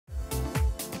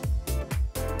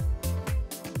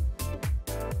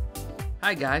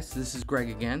Hi guys, this is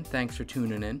Greg again. Thanks for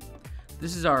tuning in.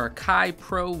 This is our Akai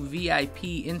Pro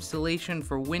VIP installation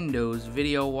for Windows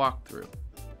video walkthrough.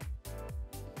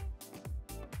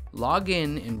 Log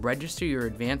in and register your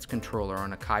advanced controller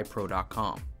on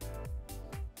akaipro.com.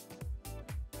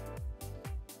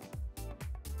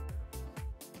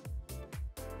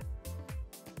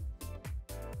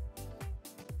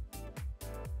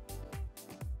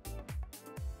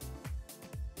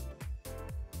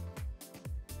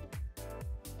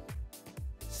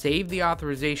 Save the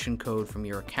authorization code from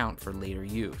your account for later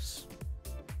use.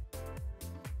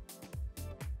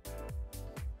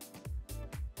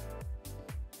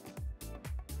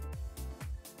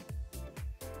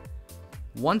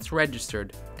 Once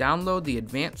registered, download the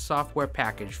advanced software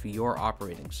package for your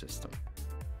operating system.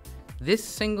 This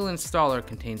single installer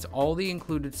contains all the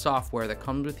included software that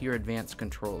comes with your advanced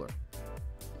controller.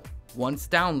 Once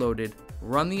downloaded,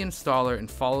 run the installer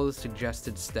and follow the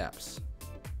suggested steps.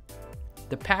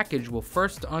 The package will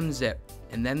first unzip,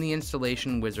 and then the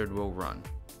installation wizard will run.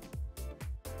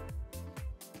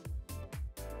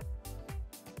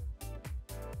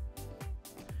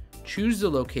 Choose the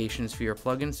locations for your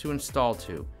plugins to install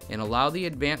to, and allow the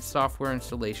advanced software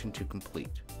installation to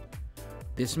complete.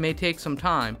 This may take some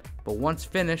time, but once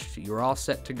finished, you're all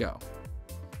set to go.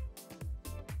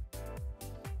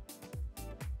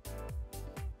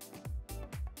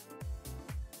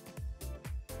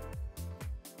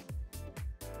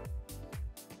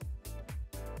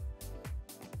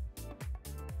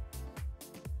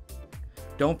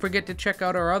 Don't forget to check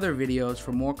out our other videos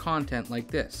for more content like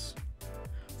this.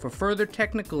 For further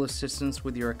technical assistance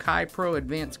with your Akai Pro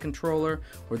Advance controller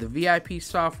or the VIP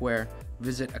software,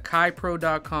 visit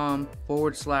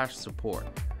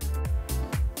akaipro.com/support.